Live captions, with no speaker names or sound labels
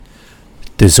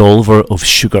Dissolver of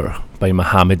Sugar by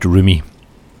Muhammad Rumi.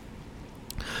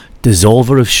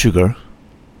 Dissolver of sugar,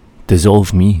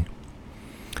 dissolve me,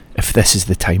 if this is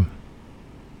the time.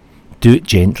 Do it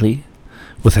gently,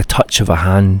 with a touch of a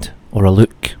hand or a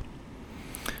look.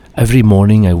 Every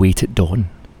morning I wait at dawn.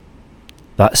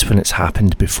 That's when it's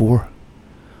happened before.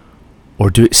 Or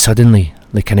do it suddenly,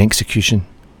 like an execution.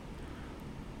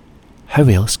 How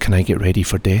else can I get ready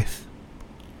for death?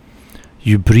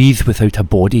 You breathe without a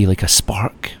body like a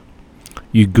spark.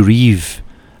 You grieve,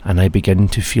 and I begin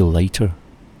to feel lighter.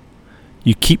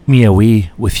 You keep me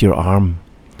away with your arm,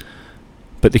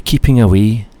 but the keeping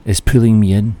away is pulling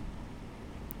me in.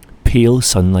 Pale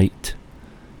sunlight,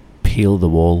 pale the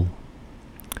wall.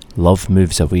 Love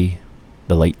moves away,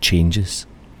 the light changes.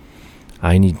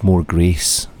 I need more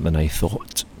grace than I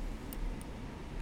thought.